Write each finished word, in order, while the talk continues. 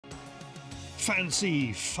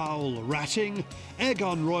Fancy foul ratting?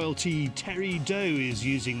 Airgun royalty Terry Doe is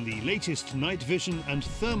using the latest night vision and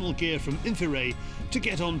thermal gear from Infiray to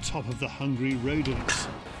get on top of the hungry rodents.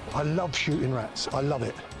 I love shooting rats, I love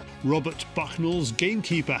it. Robert Bucknell's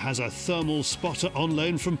gamekeeper has a thermal spotter on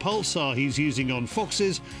loan from Pulsar he's using on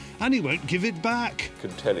foxes, and he won't give it back. You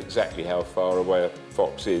can tell exactly how far away a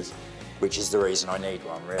fox is. Which is the reason I need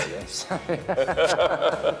one, really.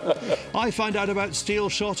 I find out about steel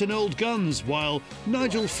shot in old guns, while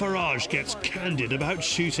Nigel Farage gets candid about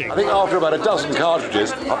shooting. I think after about a dozen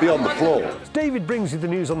cartridges, I'll be on the floor. David brings you the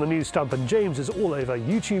news on the news stump, and James is all over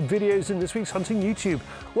YouTube videos in this week's Hunting YouTube.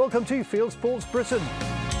 Welcome to Fieldsports Britain.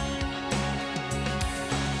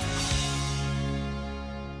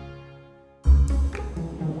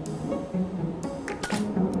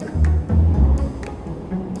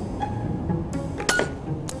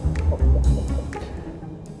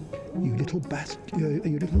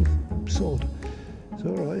 You little sod. It's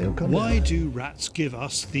all right, he'll come Why down. do rats give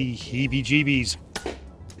us the heebie-jeebies?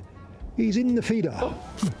 He's in the feeder.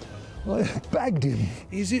 I bagged him.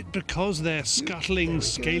 Is it because they're scuttling,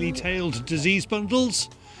 scaly-tailed disease bundles?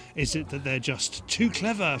 Is it that they're just too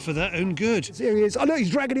clever for their own good? Here he is. I know,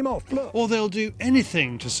 he's dragging him off. Look. Or they'll do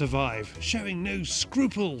anything to survive, showing no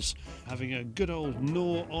scruples, having a good old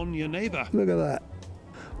gnaw on your neighbour. Look at that.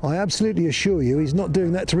 I absolutely assure you he's not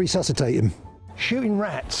doing that to resuscitate him. Shooting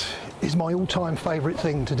rats is my all-time favourite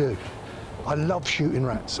thing to do. I love shooting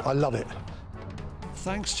rats. I love it.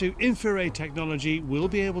 Thanks to Infiray technology, we'll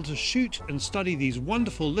be able to shoot and study these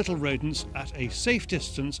wonderful little rodents at a safe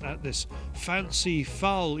distance at this fancy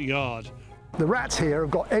fowl yard. The rats here have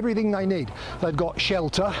got everything they need. They've got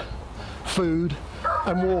shelter, food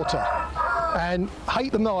and water. And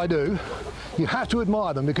hate them though I do, you have to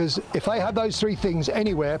admire them, because if they have those three things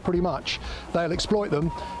anywhere, pretty much, they'll exploit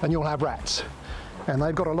them and you'll have rats. And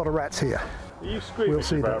they've got a lot of rats here. Are you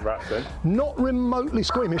squeamish about rats then? Not remotely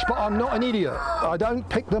squeamish, but I'm not an idiot. I don't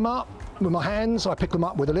pick them up with my hands, I pick them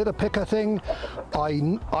up with a litter picker thing.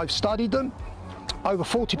 I've studied them. Over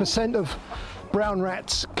 40% of brown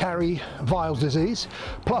rats carry Weil's disease,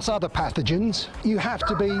 plus other pathogens. You have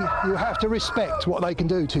to respect what they can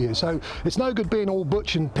do to you. So it's no good being all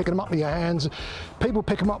butch and picking them up with your hands. People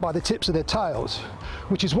pick them up by the tips of their tails,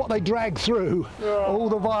 which is what they drag through all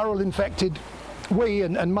the viral infected wee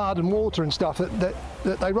and mud and water and stuff that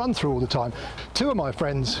they run through all the time. Two of my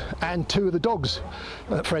friends and two of the dogs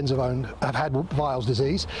that friends have owned have had Weil's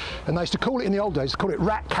disease, and they used to call it in the old days, call it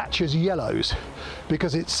rat catcher's yellows,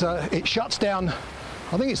 because it shuts down,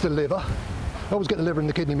 I think it's the liver. I always get the liver and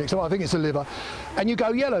the kidney mixed up. I think it's the liver. And you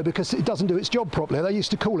go yellow because it doesn't do its job properly. They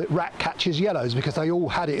used to call it rat catcher's yellows because they all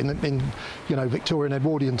had it in you know, Victorian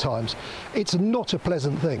Edwardian times. It's not a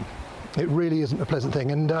pleasant thing. It really isn't a pleasant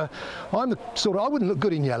thing, and I'm the sort of, I wouldn't look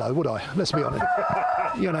good in yellow, would I? Let's be honest.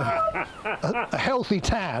 You know, a healthy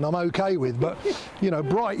tan I'm okay with, but, you know,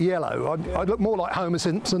 bright yellow, I'd look more like Homer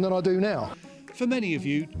Simpson than I do now. For many of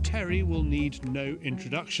you, Terry will need no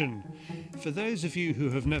introduction. For those of you who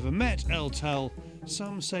have never met El-Tel,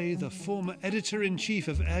 some say the former editor-in-chief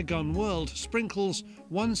of Airgun World sprinkles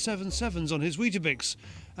 177s on his Weetabix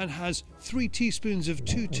and has 3 teaspoons of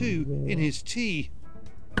 2-2 in his tea.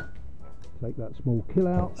 Take that small kill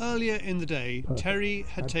out. Earlier in the day, Terry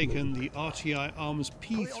had taken the RTI Arms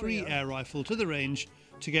P3 air rifle to the range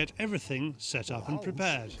to get everything set up and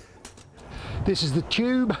prepared. This is the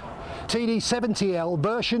Tube TD70L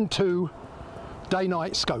version 2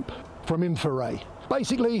 day-night scope from Infiray.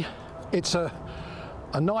 Basically, it's a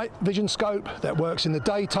night vision scope that works in the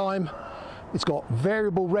daytime. It's got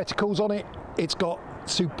variable reticles on it. It's got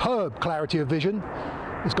superb clarity of vision.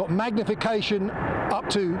 It's got magnification up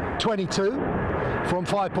to 22 from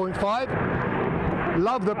 5.5.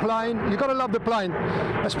 Love the plane. You've got to love the plane.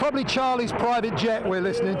 That's probably Charlie's private jet we're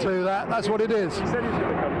listening to. That's what it is. He said he's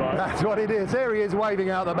going to come by. That's what it is. There he is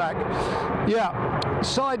waving out the back. Yeah.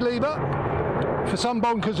 Side lever. For some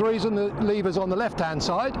bonkers reason, the lever's on the left-hand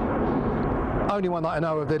side. Only one that I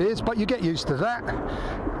know of that is, but you get used to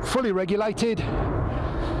that. Fully regulated.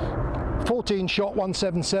 14-shot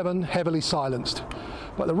 177, heavily silenced.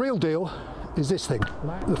 But the real deal is this thing.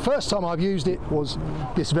 The first time I've used it was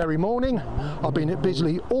this very morning. I've been at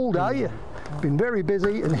Bisley all day, been very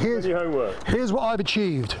busy, and here's what I've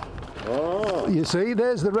achieved. Oh. You see,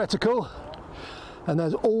 there's the reticle, and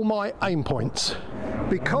there's all my aim points.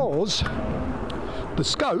 Because the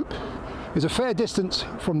scope is a fair distance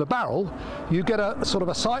from the barrel, you get a sort of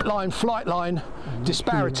a sight line, flight line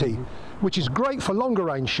disparity, which is great for longer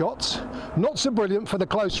range shots, not so brilliant for the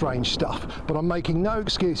close range stuff, but I'm making no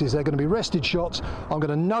excuses. They're going to be rested shots, I'm going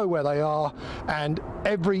to know where they are, and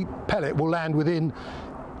every pellet will land within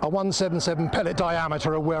a 177 pellet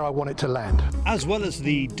diameter of where I want it to land. As well as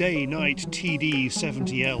the day-night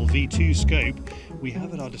TD70L V2 scope, we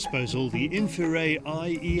have at our disposal the Infiray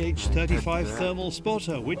IEH35 thermal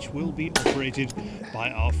spotter, which will be operated by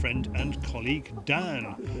our friend and colleague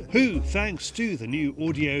Dan, who, thanks to the new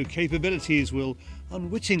audio capabilities, will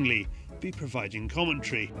unwittingly be providing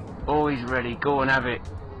commentary. Oh, he's ready. Go and have it.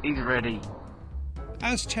 He's ready.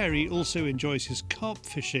 As Terry also enjoys his carp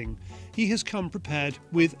fishing, he has come prepared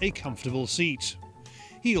with a comfortable seat.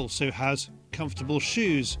 He also has comfortable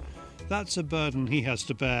shoes. That's a burden he has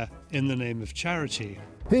to bear in the name of charity.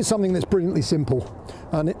 Here's something that's brilliantly simple,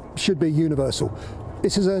 and it should be universal.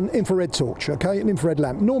 This is an infrared torch, okay, an infrared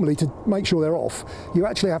lamp. Normally, to make sure they're off, you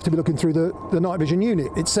actually have to be looking through the night vision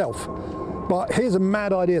unit itself. But here's a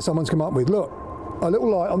mad idea someone's come up with. Look, a little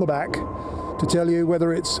light on the back to tell you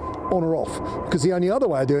whether it's on or off, because the only other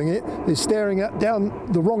way of doing it is staring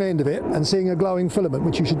down the wrong end of it and seeing a glowing filament,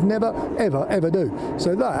 which you should never, ever, ever do.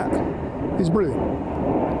 So that is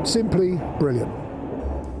brilliant. Simply brilliant.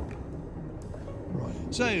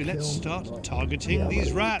 So let's start targeting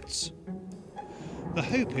these rats. The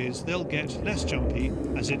hope is they'll get less jumpy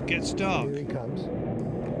as it gets dark. Here he comes.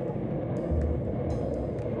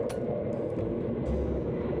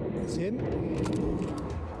 It's him.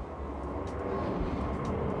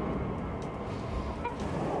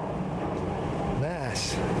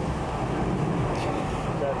 Nice.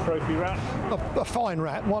 Trophy rat? A fine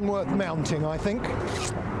rat, one worth mounting, I think.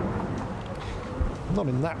 Not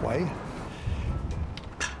in that way.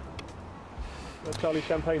 A Charlie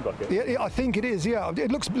Champagne bucket? Yeah, I think it is, yeah.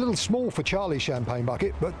 It looks a little small for Charlie's champagne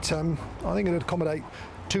bucket, but I think it'd accommodate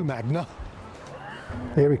 2 Magna.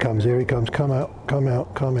 Here he comes, here he comes. Come out, come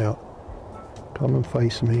out, come out. Come and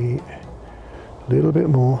face me. A little bit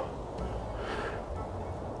more.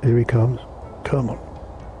 Here he comes. Come on.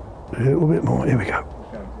 A little bit more. Here we go.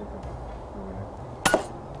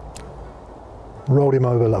 Rolled him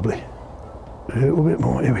over, lovely. A little bit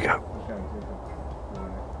more. Here we go.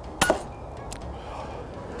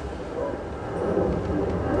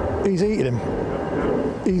 He's eating him.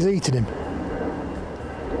 He's eating him.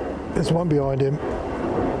 There's one behind him. The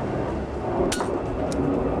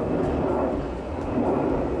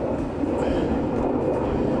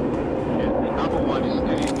other one is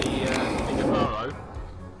still in the burrow.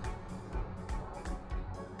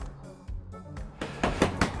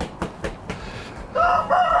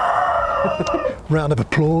 Round of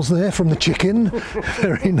applause there from the chicken.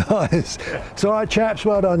 Very nice. It's all right, chaps.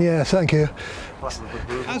 Well done. Yeah, thank you.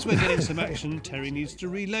 As we're getting some action, Terry needs to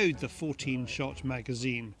reload the 14-shot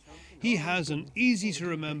magazine. He has an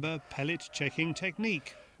easy-to-remember pellet checking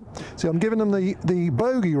technique. See, I'm giving them the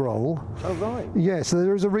bogey roll. Oh, right. Yes,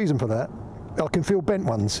 there is a reason for that. I can feel bent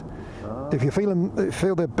ones. If you feel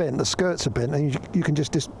they're bent, the skirts are bent, and you can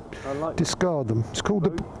just discard them. It's called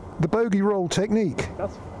the bogey roll technique.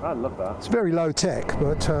 I love that. It's very low tech,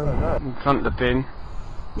 but In front of the bin.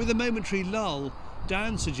 With a momentary lull,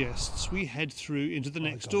 Dan suggests we head through into the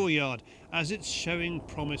next dooryard, as it's showing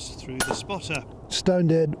promise through the spotter. stone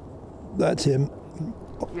dead. That's him.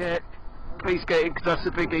 Yeah, please get it, 'cause that's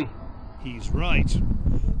a biggie. He's right.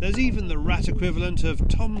 There's even the rat equivalent of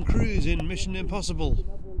Tom Cruise in Mission Impossible.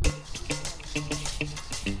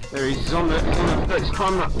 There he is. He's on the he's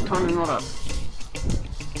climbing up, climbing right up.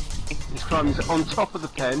 He's climbing on top of the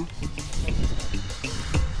pen.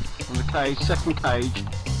 On the cage, second cage,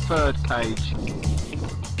 third cage,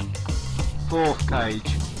 fourth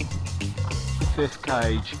cage, fifth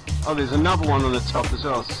cage. Oh, there's another one on the top as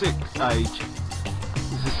well, sixth cage.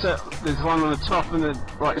 There's one on the top and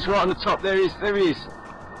right, it's right on the top. There he is, there he is.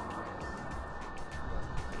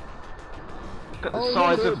 Look at the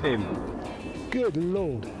size of him. Good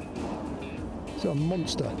Lord. It's a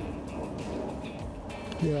monster.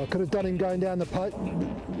 Yeah, I could have done him going down the pipe.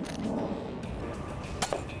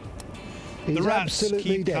 He's The rats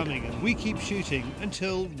absolutely keep dead. coming and we keep shooting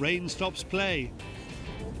until rain stops play.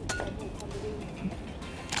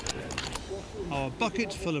 Our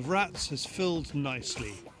bucket full of rats has filled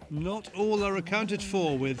nicely. Not all are accounted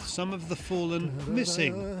for, with some of the fallen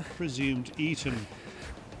missing, presumed eaten.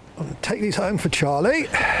 I'm going to take these home for Charlie.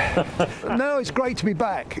 No, it's great to be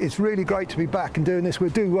back. It's really great to be back and doing this. We'll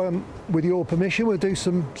do, with your permission, we'll do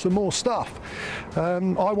some more stuff. I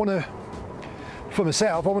want to, for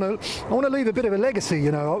myself, I want to leave a bit of a legacy.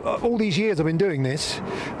 You know, all these years I've been doing this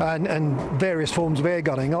and various forms of air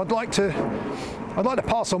gunning. I'd like to I'd like to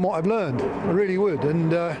pass on what I've learned. I really would.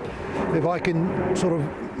 And if I can sort of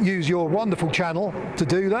use your wonderful channel to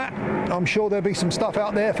do that, I'm sure there'll be some stuff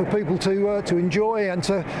out there for people to enjoy and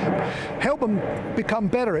to help them become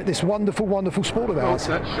better at this wonderful, wonderful sport of ours.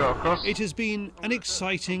 It has been an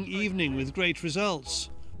exciting evening with great results.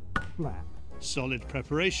 Solid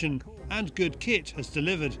preparation and good kit has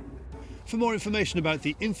delivered. For more information about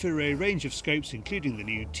the Infiray range of scopes, including the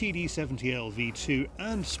new TD70L V2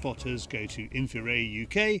 and spotters, go to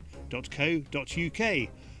infirayuk.co.uk,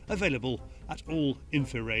 available at all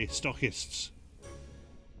Infiray stockists.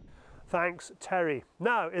 Thanks, Terry.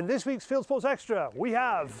 Now, in this week's Fieldsports Extra, we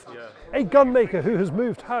have a gunmaker who has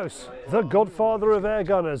moved house, the godfather of air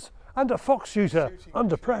gunners, and a fox shooter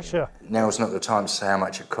under pressure. Now's not the time to say how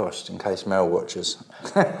much it cost, in case Mel watches.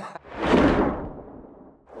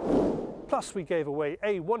 Plus, we gave away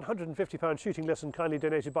a £150 shooting lesson kindly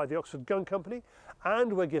donated by the Oxford Gun Company,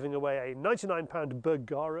 and we're giving away a £99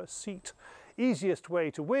 Bergara seat. Easiest way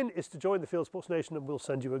to win is to join the Fieldsports Nation, and we'll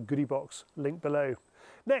send you a goodie box, link below.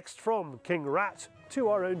 Next, from King Rat to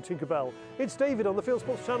our own Tinkerbell, it's David on the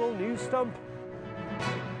Fieldsports Channel News Stump.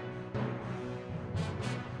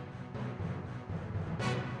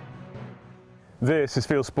 This is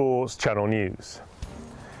Fieldsports Channel News.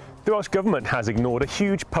 The Welsh Government has ignored a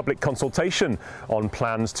huge public consultation on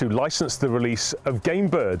plans to licence the release of game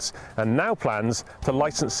birds, and now plans to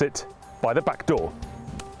licence it by the back door.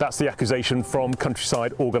 That's the accusation from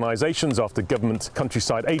countryside organisations after government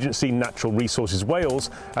countryside agency Natural Resources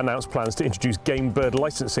Wales announced plans to introduce game bird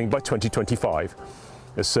licensing by 2025.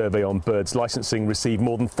 A survey on birds licensing received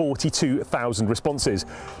more than 42,000 responses.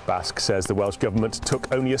 Basque says the Welsh Government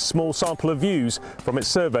took only a small sample of views from its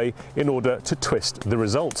survey in order to twist the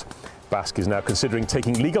result. Basque is now considering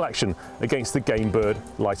taking legal action against the game bird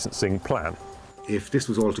licensing plan. If this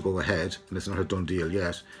was all to go ahead, and it's not a done deal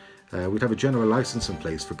yet, we'd have a general licence in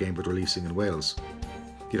place for game bird releasing in Wales.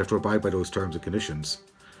 You'd have to abide by those terms and conditions.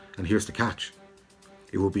 And here's the catch.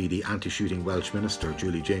 It will be the anti-shooting Welsh Minister,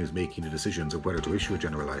 Julie James, making the decisions of whether to issue a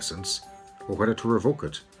general licence or whether to revoke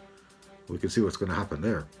it. We can see what's going to happen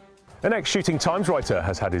there. An ex-Shooting Times writer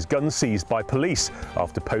has had his gun seized by police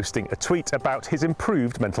after posting a tweet about his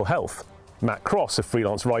improved mental health. Matt Cross, a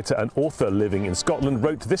freelance writer and author living in Scotland,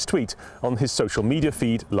 wrote this tweet on his social media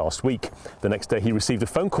feed last week. The next day he received a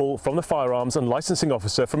phone call from the firearms and licensing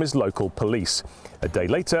officer from his local police. A day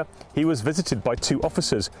later, he was visited by 2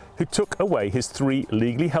 officers who took away his 3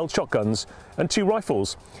 legally held shotguns and 2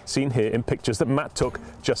 rifles, seen here in pictures that Matt took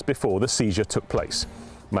just before the seizure took place.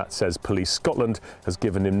 Matt says Police Scotland has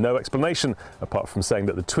given him no explanation, apart from saying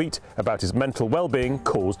that the tweet about his mental well-being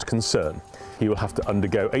caused concern. He will have to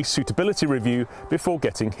undergo a suitability review before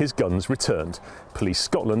getting his guns returned. Police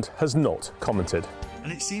Scotland has not commented.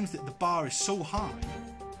 And it seems that the bar is so high,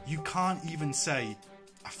 you can't even say,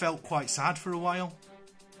 I felt quite sad for a while.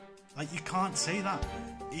 Like, you can't say that.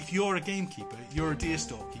 If you're a gamekeeper, you're a deer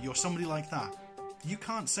stalker, you're somebody like that, you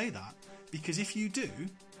can't say that, because if you do,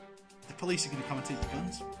 the police are going to come and take your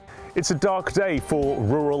guns. It's a dark day for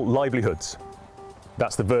rural livelihoods.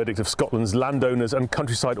 That's the verdict of Scotland's landowners and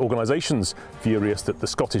countryside organisations, furious that the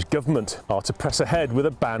Scottish Government are to press ahead with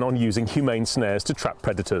a ban on using humane snares to trap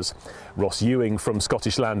predators. Ross Ewing from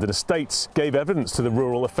Scottish Land and Estates gave evidence to the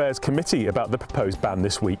Rural Affairs Committee about the proposed ban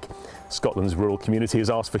this week. Scotland's rural community has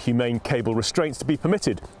asked for humane cable restraints to be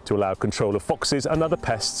permitted to allow control of foxes and other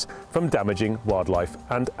pests from damaging wildlife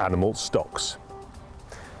and animal stocks.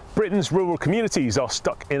 Britain's rural communities are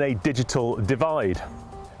stuck in a digital divide.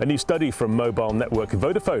 A new study from mobile network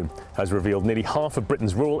Vodafone has revealed nearly half of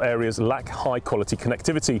Britain's rural areas lack high-quality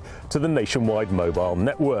connectivity to the nationwide mobile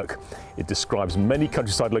network. It describes many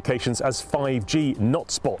countryside locations as 5G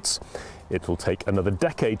not spots. It will take another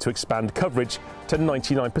decade to expand coverage to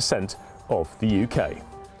 99% of the UK.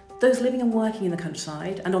 Those living and working in the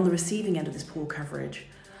countryside and on the receiving end of this poor coverage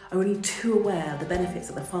are only too aware of the benefits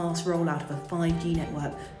that the fast rollout of a 5G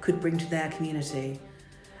network could bring to their community.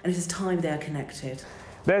 And it is time they are connected.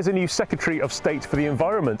 There's a new Secretary of State for the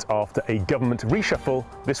Environment after a government reshuffle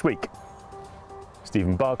this week.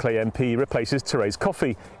 Stephen Barclay MP replaces Therese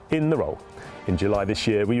Coffey in the role. In July this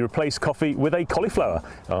year, we replaced Coffey with a cauliflower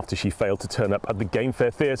after she failed to turn up at the Game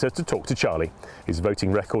Fair Theatre to talk to Charlie. His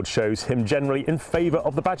voting record shows him generally in favour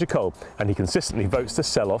of the badger cull, and he consistently votes to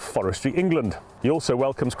sell off Forestry England. He also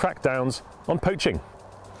welcomes crackdowns on poaching.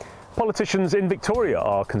 Politicians in Victoria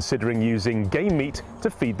are considering using game meat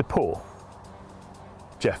to feed the poor.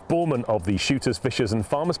 Jeff Borman of the Shooters, Fishers and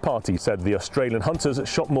Farmers Party said the Australian hunters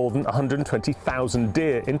shot more than 120,000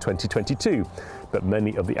 deer in 2022, but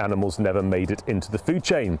many of the animals never made it into the food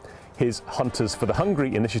chain. His Hunters for the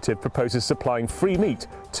Hungry initiative proposes supplying free meat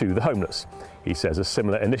to the homeless. He says a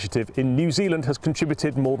similar initiative in New Zealand has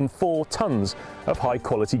contributed more than 4 tonnes of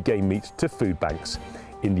high-quality game meat to food banks.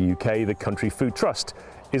 In the UK, the Country Food Trust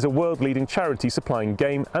is a world-leading charity supplying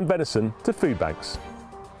game and venison to food banks.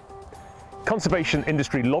 Conservation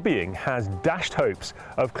industry lobbying has dashed hopes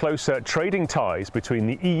of closer trading ties between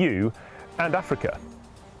the EU and Africa.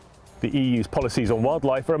 The EU's policies on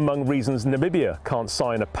wildlife are among reasons Namibia can't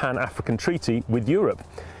sign a Pan-African treaty with Europe.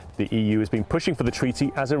 The EU has been pushing for the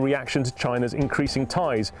treaty as a reaction to China's increasing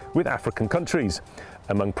ties with African countries.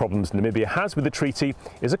 Among problems Namibia has with the treaty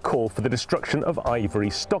is a call for the destruction of ivory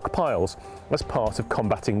stockpiles as part of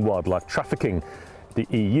combating wildlife trafficking. The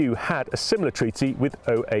EU had a similar treaty with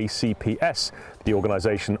OACPS, the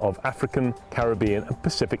Organisation of African, Caribbean and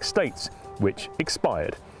Pacific States, which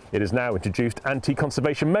expired. It has now introduced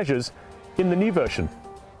anti-conservation measures in the new version.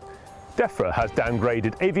 DEFRA has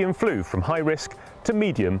downgraded avian flu from high risk to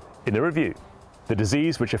medium in a review. The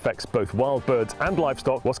disease, which affects both wild birds and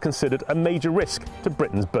livestock, was considered a major risk to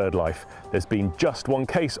Britain's bird life. There's been just 1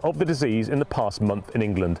 case of the disease in the past month in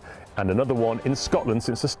England, and another one in Scotland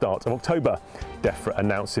since the start of October. DEFRA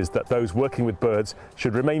announces that those working with birds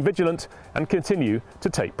should remain vigilant and continue to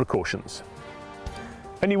take precautions.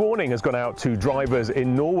 A new warning has gone out to drivers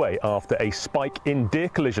in Norway after a spike in deer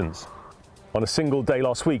collisions. On a single day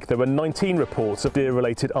last week, there were 19 reports of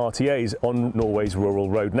deer-related RTAs on Norway's rural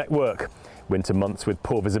road network. Winter months with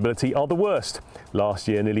poor visibility are the worst. Last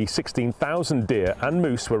year, nearly 16,000 deer and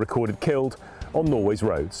moose were recorded killed on Norway's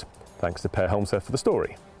roads. Thanks to Per Holmser for the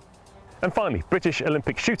story. And finally, British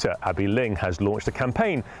Olympic shooter Abby Ling has launched a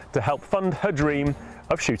campaign to help fund her dream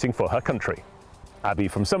of shooting for her country. Abby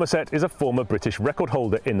from Somerset is a former British record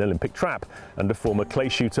holder in Olympic trap and a former clay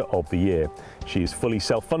shooter of the year. She is fully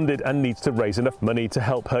self-funded and needs to raise enough money to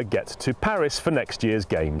help her get to Paris for next year's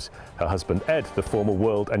Games. Her husband Ed, the former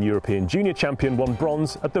world and European junior champion, won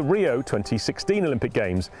bronze at the Rio 2016 Olympic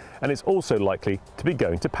Games and is also likely to be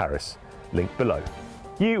going to Paris. Link below.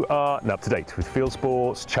 You are now up to date with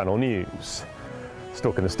Fieldsports Channel News.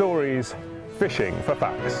 Stalking the stories, fishing for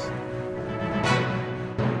facts.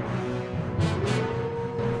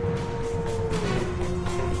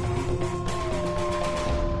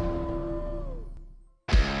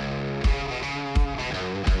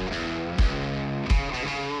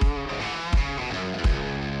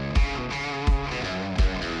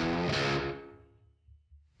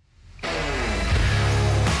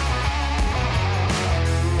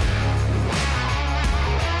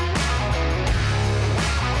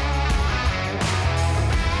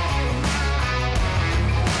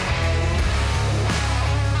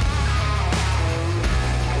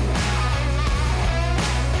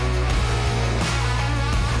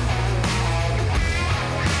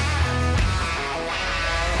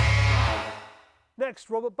 Next,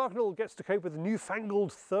 Robert Bucknell gets to cope with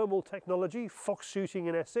newfangled thermal technology, fox shooting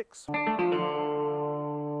in Essex.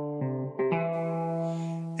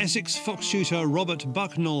 Essex fox shooter Robert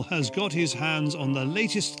Bucknell has got his hands on the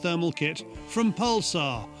latest thermal kit from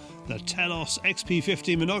Pulsar, the Telos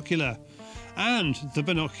XP50 monocular, and the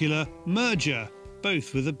binocular Merger,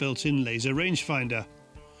 both with a built-in laser rangefinder.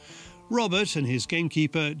 Robert and his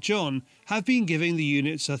gamekeeper, John, have been giving the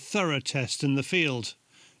units a thorough test in the field.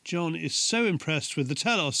 John is so impressed with the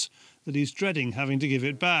Telos that he's dreading having to give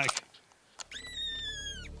it back.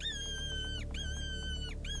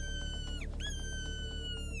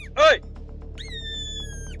 Hey!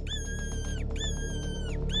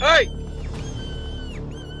 Hey!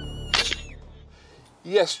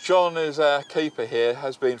 Yes, John is our keeper here,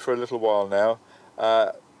 has been for a little while now.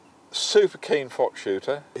 Super keen fox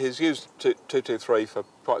shooter. He's used 223 for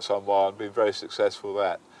quite some while and been very successful with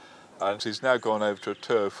that. And he's now gone over to a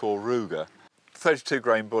 204 Ruger. 32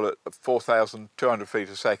 grain bullet at 4,200 feet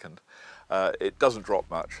a second. It doesn't drop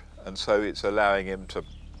much, and so it's allowing him to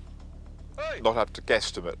not have to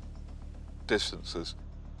guesstimate distances.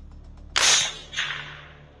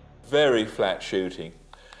 Very flat shooting,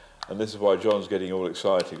 and this is why John's getting all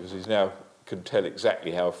excited, because he's now can tell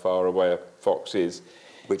exactly how far away a fox is.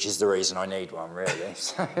 Which is the reason I need one, really.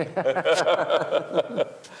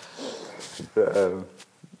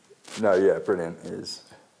 No, yeah, brilliant. It is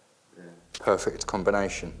perfect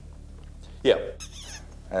combination. Yeah.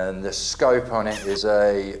 And the scope on it is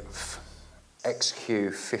a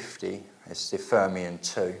XQ50. It's the Fermion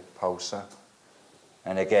 2 Pulsar.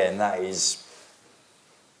 And again, that is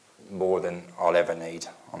more than I'll ever need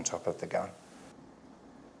on top of the gun.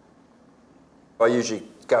 I usually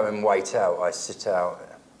go and wait out. I sit out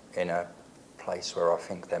in a place where I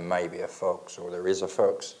think there may be a fox or there is a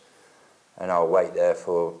fox, and I'll wait there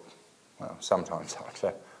for, well, sometimes up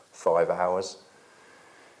to 5 hours.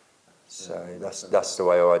 So that's the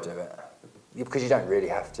way I do it. Because you don't really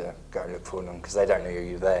have to go look for them, because they don't know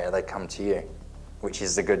you're there, they come to you. Which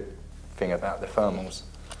is the good thing about the thermals,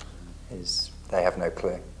 is they have no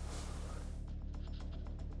clue.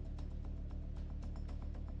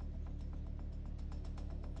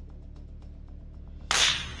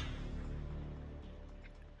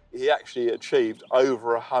 He actually achieved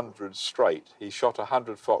over 100 straight. He shot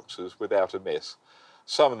 100 foxes without a miss.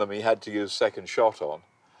 Some of them he had to use second shot on,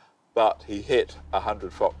 but he hit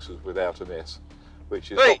 100 foxes without a miss,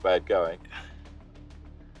 which is not bad going.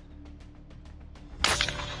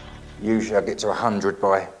 Usually I get to 100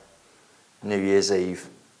 by New Year's Eve.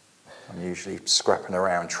 I'm usually scrapping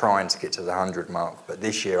around trying to get to the 100 mark, but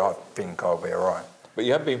this year I think I'll be all right. But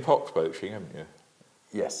you have been fox poaching, haven't you?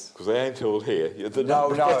 Yes. Because they ain't all here.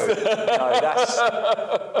 No, that's...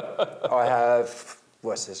 I have,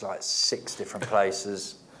 there's like 6 different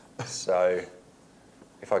places, so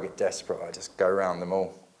if I get desperate, I just go around them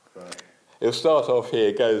all. Right. He'll start off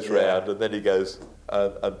here, goes round, and then he goes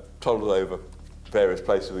and toddles over various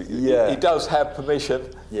places. He does have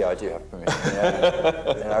permission. Yeah, I do have permission,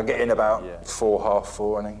 And I'll get in about 4, half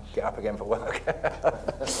 4, and then get up again for work.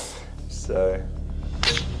 So...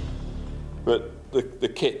 But the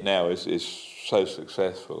kit now is so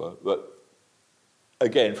successful that,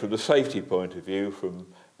 again, from the safety point of view, from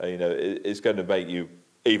it's going to make you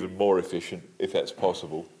even more efficient if that's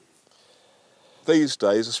possible. These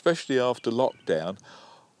days, especially after lockdown,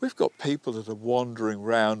 we've got people that are wandering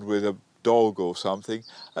around with a dog or something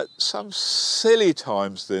at some silly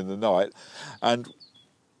times in the night, and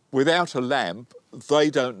without a lamp, they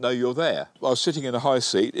don't know you're there. I was sitting in a high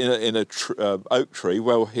seat in a oak tree,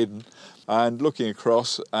 well hidden, and looking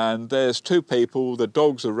across, and there's 2 people, the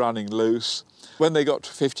dogs are running loose. When they got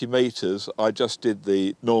to 50 metres, I just did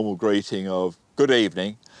the normal greeting of, good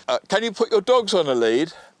evening. Can you put your dogs on a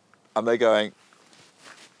lead? And they're going,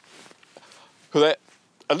 they're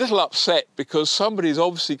a little upset because somebody's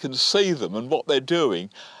obviously can see them and what they're doing.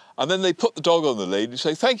 And then they put the dog on the lead and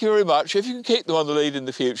say, thank you very much. If you can keep them on the lead in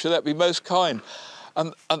the future, that'd be most kind.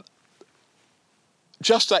 And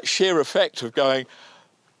just that sheer effect of going,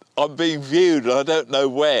 I'm being viewed and I don't know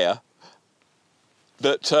where,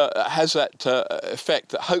 that has that effect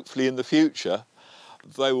that hopefully in the future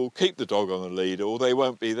they will keep the dog on the lead or they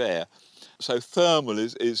won't be there. So thermal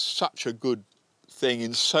is such a good thing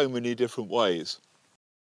in so many different ways.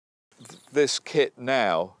 This kit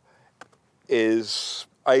now is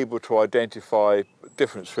able to identify the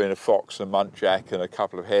difference between a fox and a muntjac and a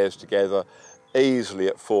couple of hares together easily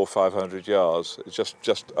at 400 or 500 yards. It's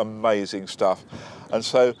just amazing stuff. And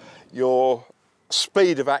so your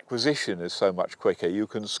speed of acquisition is so much quicker. You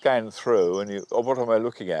can scan through and what am I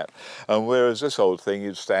looking at? And whereas this old thing,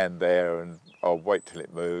 you'd stand there and I'll wait till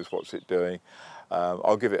it moves, what's it doing?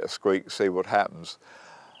 I'll give it a squeak, see what happens.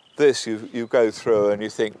 This, you go through and you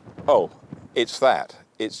think, oh, it's that.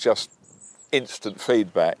 It's just instant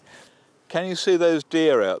feedback. Can you see those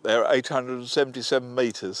deer out there at 877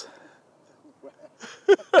 metres?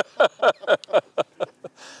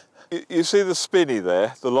 You see the spinney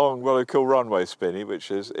there, the long, what I call runway spinney,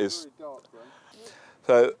 which is...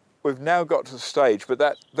 So we've now got to the stage, but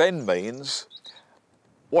that then means,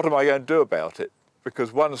 what am I going to do about it?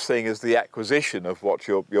 Because one thing is the acquisition of what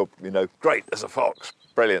you're great, there's a fox,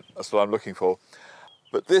 brilliant, that's what I'm looking for.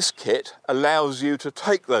 But this kit allows you to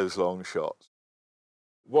take those long shots.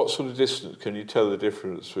 What sort of distance can you tell the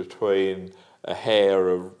difference between a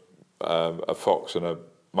hare, a fox and a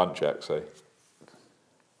muntjac, say?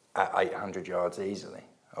 At 800 yards easily,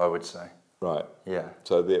 I would say. Right. Yeah.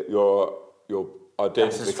 So your identification...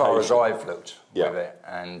 That's as far as I've looked with it,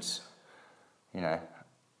 and, I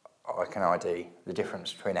can ID the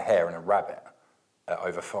difference between a hare and a rabbit at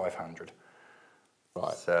over 500.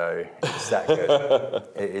 Right. So it's that good.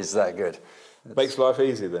 It is that good. Makes life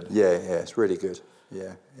easy then. Yeah, it's really good.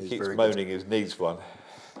 Yeah, it's keeps very moaning good. He needs one.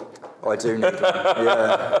 I do need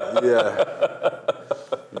one. Yeah.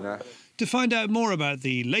 To find out more about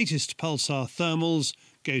the latest Pulsar thermals,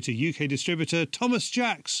 go to UK distributor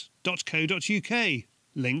thomasjacks.co.uk.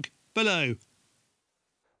 Link below.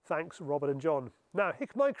 Thanks, Robert and John. Now,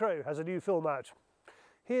 HIK Micro has a new film out.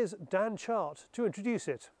 Here's Dan Chart to introduce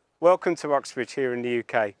it. Welcome to Uxbridge here in the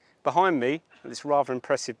UK. Behind me, this rather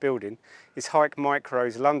impressive building, is HIK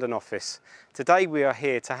Micro's London office. Today we are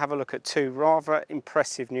here to have a look at 2 rather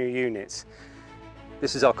impressive new units.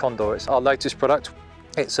 This is our Condor. It's our latest product.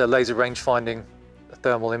 It's a laser range finding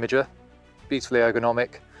thermal imager. beautifully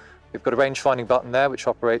ergonomic. We've got a range finding button there which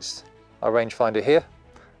operates our rangefinder here.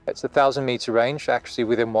 It's a 1000 metre range, accuracy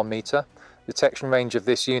within 1 metre. Detection range of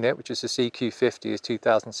this unit, which is the CQ50, is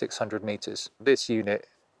 2,600 metres. This unit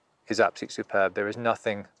is absolutely superb. There is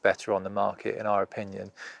nothing better on the market, in our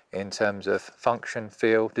opinion, in terms of function,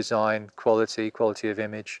 feel, design, quality of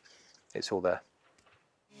image. It's all there.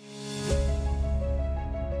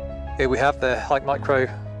 Here we have the HIK Micro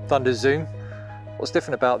Thunder Zoom. What's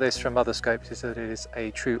different about this from other scopes is that it is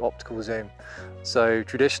a true optical zoom. So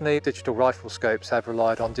traditionally, digital rifle scopes have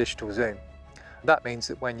relied on digital zoom. That means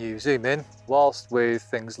that when you zoom in, whilst with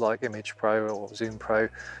things like Image Pro or Zoom Pro,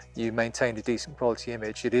 you maintain a decent quality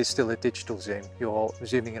image, it is still a digital zoom. You're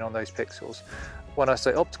zooming in on those pixels. When I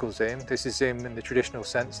say optical zoom, this is zoom in the traditional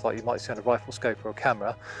sense, like you might see on a rifle scope or a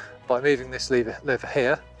camera. By moving this lever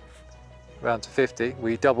here, around to 50,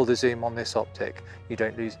 we double the zoom on this optic. You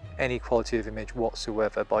don't lose any quality of image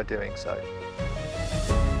whatsoever by doing so.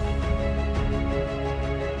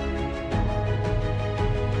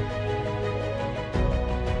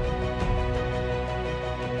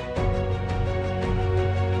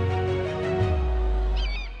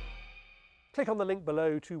 Click on the link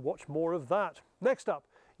below to watch more of that. Next up,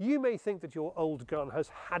 you may think that your old gun has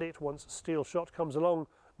had it once steel shot comes along.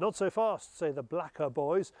 Not so fast, say the Blacker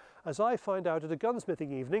boys, as I find out at a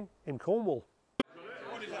gunsmithing evening in Cornwall.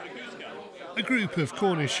 A group of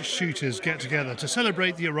Cornish shooters get together to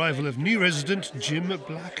celebrate the arrival of new resident Jim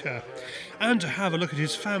Blacker and to have a look at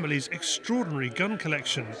his family's extraordinary gun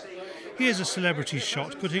collection. Here's a celebrity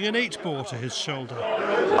shot putting an 8-bore to his shoulder.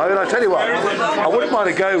 I mean, I tell you what, I wouldn't mind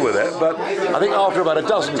to go with it, but I think after about a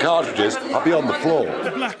dozen cartridges, I'll be on the floor.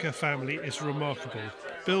 The Blacker family is remarkable.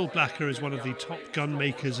 Bill Blacker is one of the top gun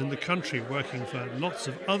makers in the country, working for lots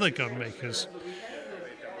of other gun makers.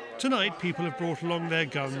 Tonight, people have brought along their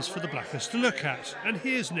guns for the Blackers to look at, and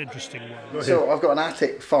here's an interesting one. So I've got an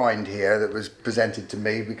attic find here that was presented to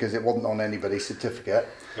me because it wasn't on anybody's certificate.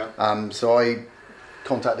 Yeah. So I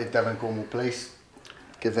contacted Devon Cornwall Police,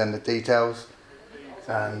 give them the details,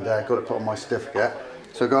 and got it put on my certificate.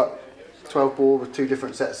 So I got 12 bore with 2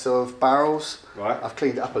 different sets of barrels. Right. I've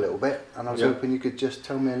cleaned it up a little bit, and I was hoping you could just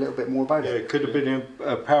tell me a little bit more about it. It could have been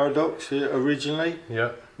a paradox originally.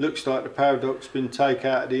 Yeah. Looks like the paradox been taken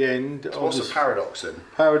out at the end. So what's the paradox then?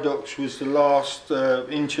 Paradox was the last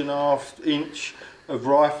inch and a half of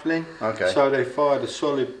rifling. Okay. So they fired a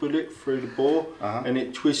solid bullet through the bore, and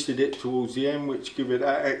it twisted it towards the end, which gave it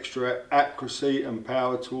that extra accuracy and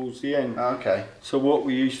power towards the end. Okay. So what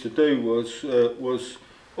we used to do was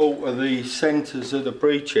alter the centres of the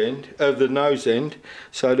breech end, of the nose end,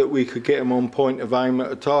 so that we could get them on point of aim at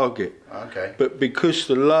a target. Okay. But because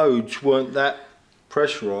the loads weren't that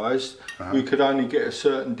pressurised, we could only get a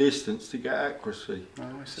certain distance to get accuracy. Oh,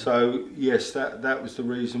 I see. So yes, that was the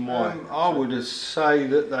reason why. I would say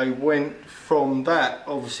that they went from that,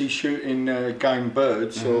 obviously shooting game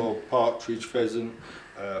birds or partridge, pheasant,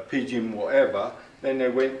 pigeon, whatever. Then they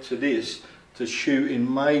went to this, to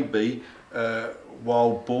shooting maybe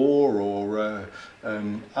wild boar or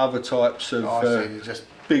other types of just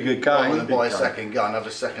bigger game. Rather than buy a second gun, have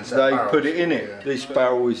a second set of barrels. They put it in it. Yeah. This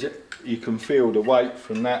barrel is, you can feel the weight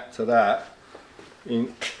from that to that is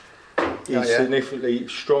significantly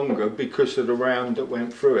stronger because of the round that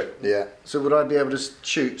went through it. Yeah. So would I be able to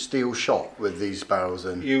shoot steel shot with these barrels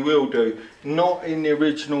then? You will do. Not in the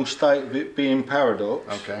original state of it being paradox.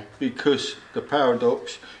 Okay. Because the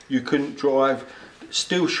paradox, you couldn't drive.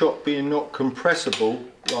 Steel shot being not compressible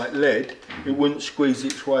like lead, it wouldn't squeeze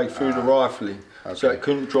its way through the rifling. Okay. So it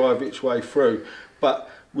couldn't drive its way through. But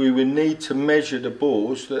we would need to measure the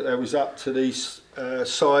bores that there was up to these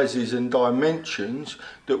sizes and dimensions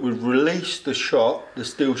that would release the shot, the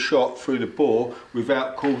steel shot through the bore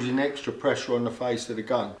without causing extra pressure on the face of the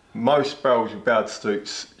gun. Most barrels you'll be able to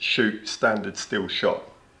shoot standard steel shot,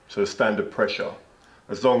 so standard pressure,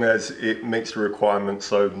 as long as it meets the requirements,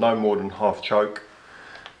 so no more than half choke.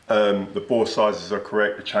 The bore sizes are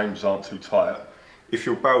correct, the chambers aren't too tight. If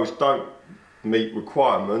your barrels don't meet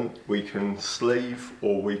requirement, we can sleeve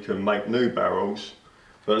or we can make new barrels.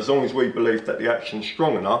 But as long as we believe that the action's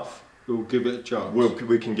strong enough, we'll give it a chance.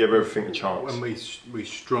 We can give everything a chance. And we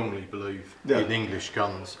strongly believe in English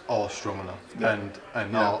guns are strong enough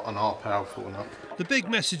and are powerful enough. The big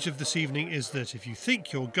message of this evening is that if you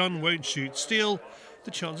think your gun won't shoot steel,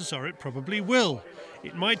 the chances are it probably will.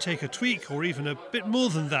 It might take a tweak or even a bit more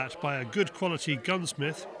than that by a good quality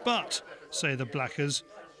gunsmith, but, say the Blackers,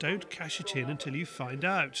 don't cash it in until you find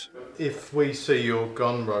out. If we see your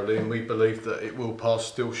gun rolling and we believe that it will pass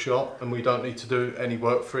steel shot and we don't need to do any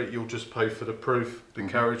work for it, you'll just pay for the proof, the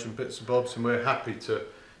carriage and bits and bobs, and we're happy to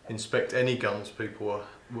inspect any guns people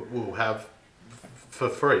will have for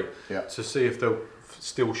free to see if they're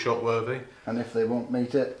still shot worthy. And if they won't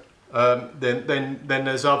meet it? Then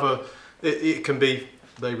there's other, it can be,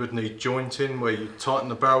 they would need jointing where you tighten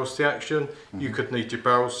the barrels to action. You could need your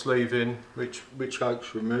barrel sleeving, which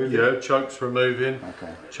chokes removing. Yeah, chokes removing.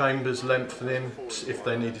 Okay. Chambers lengthening. If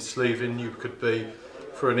they needed sleeving, you could be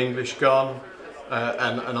for an English gun.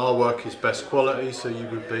 And our work is best quality, so you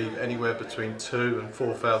would be anywhere between £2,000 and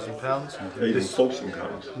 £4,000. Even falsing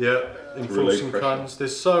cones. Yeah, in falsing cones.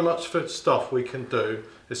 There's so much stuff we can do.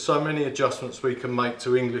 There's so many adjustments we can make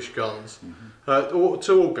to English guns, or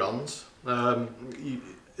to all guns, that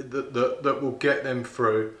will get them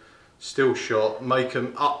through, still shot, make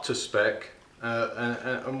them up to spec,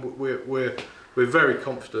 and we're very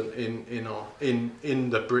confident in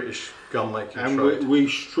the British gun making trade. And we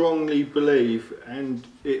strongly believe, and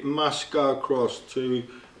it must go across to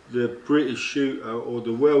the British shooter or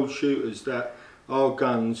the world shooters, that our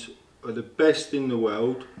guns are the best in the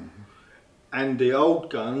world, and the old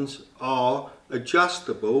guns are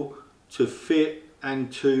adjustable to fit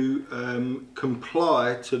and to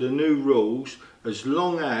comply to the new rules, as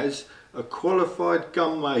long as a qualified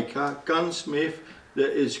gun maker, gunsmith,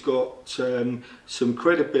 that has got some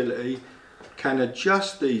credibility can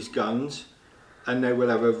adjust these guns, and they will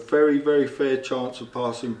have a very, very fair chance of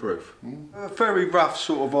passing proof. A very rough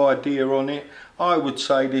sort of idea on it. I would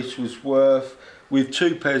say this was worth, with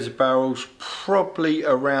 2 pairs of barrels, probably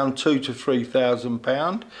around £2,000 to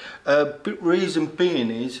 £3,000. Reason being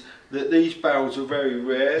is that these barrels are very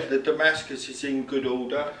rare. The Damascus is in good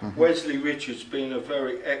order. Wesley Richards being a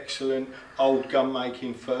very excellent old gun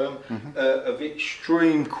making firm of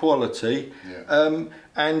extreme quality,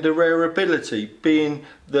 and the rarability being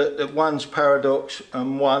that one's paradox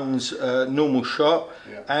and one's normal shot,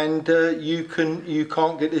 and you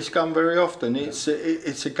can't get this gun very often.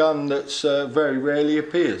 It's a gun that's very rarely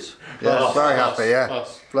appears. Yeah, very happy. Yeah,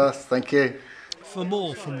 plus thank you. For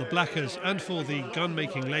more from the Blackers and for the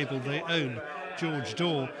gun-making label they own, George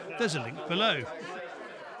Daw, there's a link below.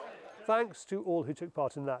 Thanks to all who took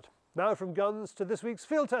part in that. Now from guns to this week's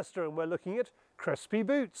Fieldtester, and we're looking at Crispi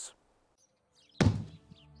boots.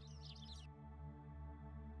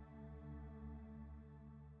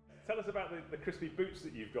 Tell us about the Crispi boots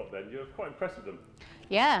that you've got then. You're quite impressed with them.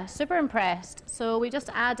 Yeah, super impressed. So we just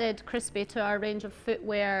added Crispi to our range of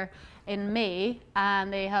footwear in May,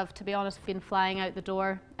 and they have, to be honest, been flying out the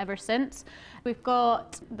door ever since. We've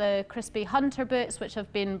got the Crispi Hunter boots, which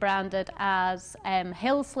have been branded as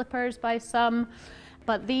hill slippers by some,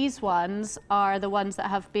 but these ones are the ones that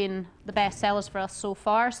have been the best sellers for us so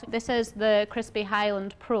far. So this is the Crispi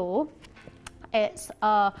Highland Pro. It's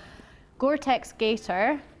a Gore-Tex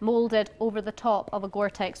gaiter moulded over the top of a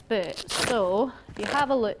Gore-Tex boot. So if you have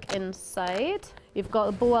a look inside, you've got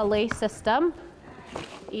the BOA lace system.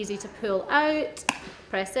 Easy to pull out,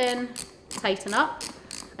 press in, tighten up.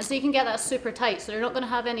 And so you can get that super tight, so you're not going to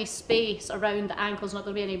have any space around the ankles, not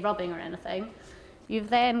going to be any rubbing or anything. You've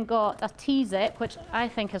then got a T-zip, which I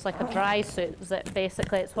think is like a dry suit zip,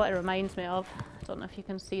 basically. It's what it reminds me of. I don't know if you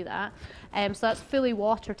can see that. So that's fully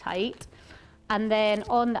watertight. And then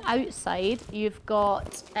on the outside, you've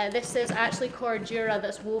got, this is actually Cordura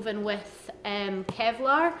that's woven with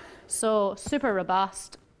Kevlar, so super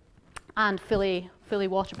robust and fully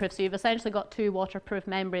waterproof. So you've essentially got 2 waterproof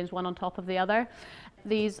membranes, one on top of the other.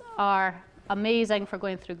 These are amazing for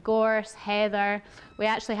going through gorse, heather. We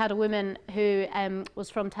actually had a woman who was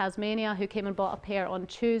from Tasmania who came and bought a pair on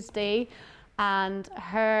Tuesday, and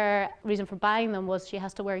her reason for buying them was she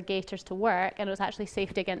has to wear gaiters to work, and it was actually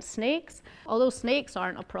safety against snakes. Although snakes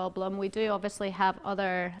aren't a problem, we do obviously have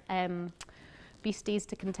other beasties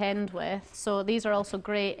to contend with. So these are also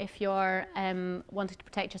great if you're wanting to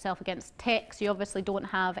protect yourself against ticks. You obviously don't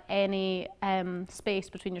have any space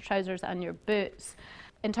between your trousers and your boots.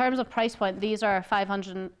 In terms of price point, these are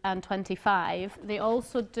 $525. They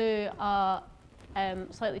also do a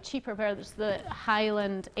slightly cheaper pair, that's the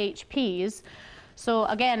Highland HPs. So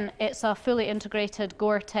again, it's a fully integrated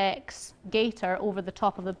Gore-Tex gaiter over the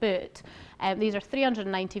top of the boot. These are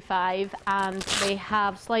 $395, and they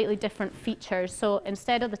have slightly different features. So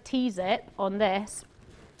instead of the T-zip on this,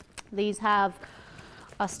 these have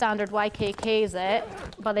a standard YKK zip,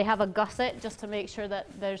 but they have a gusset just to make sure that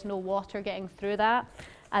there's no water getting through that.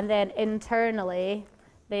 And then internally,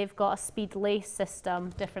 they've got a speed lace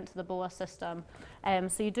system different to the BOA system.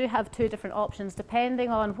 So you do have 2 different options depending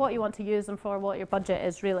on what you want to use them for, what your budget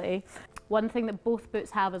is really. One thing that both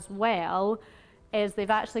boots have as well is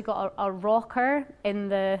they've actually got a rocker in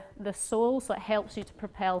the sole, so it helps you to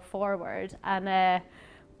propel forward. And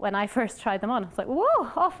when I first tried them on, I was like,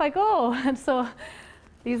 whoa, off I go. And so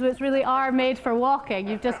These boots really are made for walking.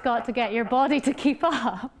 You've just got to get your body to keep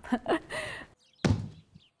up.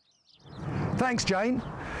 Thanks, Jane.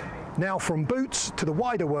 Now from boots to the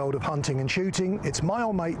wider world of hunting and shooting, it's my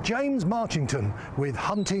old mate James Marchington with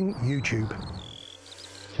Hunting YouTube.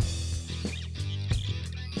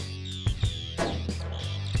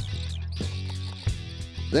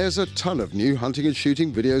 There's a ton of new hunting and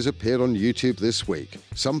shooting videos appeared on YouTube this week,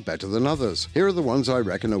 some better than others. Here are the ones I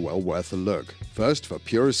reckon are well worth a look. First, for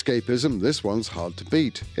pure escapism, this one's hard to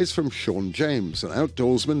beat. It's from Sean James, an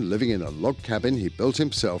outdoorsman living in a log cabin he built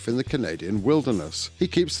himself in the Canadian wilderness. He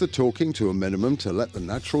keeps the talking to a minimum to let the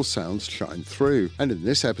natural sounds shine through, and in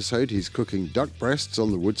this episode he's cooking duck breasts on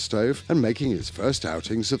the wood stove and making his first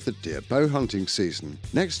outings of the deer bow hunting season.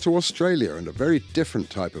 Next to Australia and a very different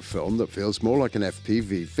type of film that feels more like an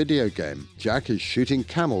FPV video game. Jack is shooting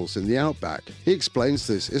camels in the outback. He explains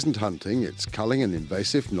this isn't hunting, it's culling an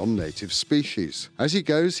invasive non-native species. As he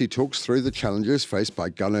goes, he talks through the challenges faced by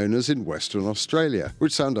gun owners in Western Australia,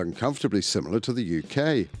 which sound uncomfortably similar to the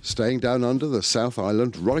UK. Staying down under, the South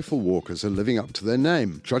Island rifle walkers are living up to their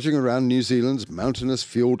name, trudging around New Zealand's mountainous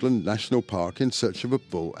Fiordland National Park in search of a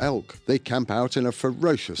bull elk. They camp out in a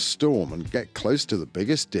ferocious storm and get close to the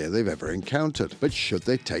biggest deer they've ever encountered, but should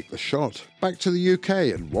they take the shot? Back to the UK,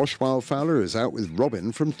 and Wash Wildfowler is out with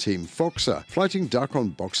Robin from Team Foxer, flighting duck on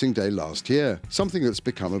Boxing Day last year, something that's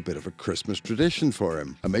become a bit of a Christmas tradition for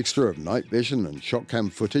him. A mixture of night vision and shot cam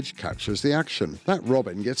footage captures the action. That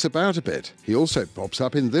Robin gets about a bit. He also pops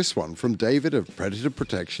up in this one from David of Predator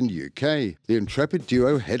Protection UK. The intrepid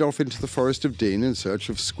duo head off into the Forest of Dean in search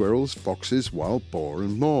of squirrels, foxes, wild boar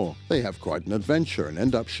and more. They have quite an adventure and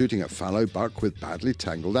end up shooting a fallow buck with badly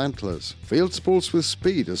tangled antlers. Fieldsports with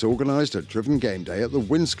Speed has organised a driven game day at the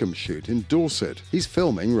Winscombe shoot in Dorset. He's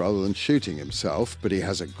filming rather than shooting himself, but he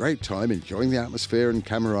has a great time enjoying the atmosphere and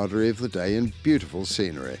camaraderie of the day and beautiful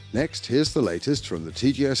scenery. Next, here's the latest from the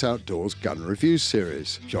TGS Outdoors Gun Review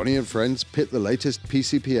series. Johnny and friends pit the latest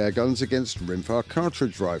PCP airguns against Rimfire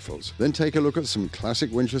cartridge rifles, then take a look at some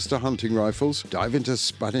classic Winchester hunting rifles, dive into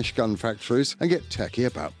Spanish gun factories, and get techie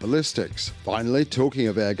about ballistics. Finally, talking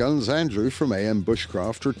of airguns, Andrew from AM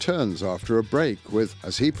Bushcraft returns after a break with,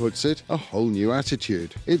 as he puts it, a whole new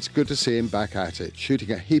attitude. It's good to see him back at it,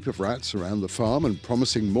 shooting a heap of rats around the farm and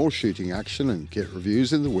promising more shooting action and kit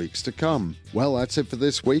reviews in the weeks to come. Well, that's it for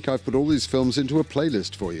this week. I've put all these films into a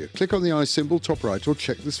playlist for you. Click on the I symbol top right or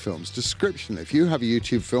check this film's description. If you have a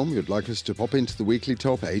YouTube film you'd like us to pop into the weekly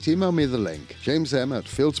top 8, email me the link.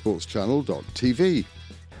 jamesm@fieldsportschannel.tv.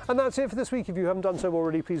 And that's it for this week. If you haven't done so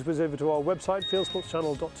already, please whiz over to our website,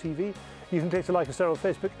 fieldsportschannel.tv. You can click to like us there on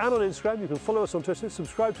Facebook and on Instagram. You can follow us on Twitter,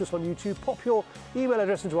 subscribe to us on YouTube, pop your email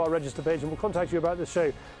address into our register page and we'll contact you about this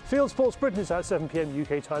show. Fieldsports Britain is at 7 PM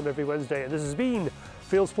UK time every Wednesday. And this has been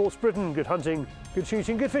Fieldsports Britain. Good hunting, good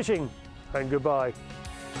shooting, good fishing, and goodbye.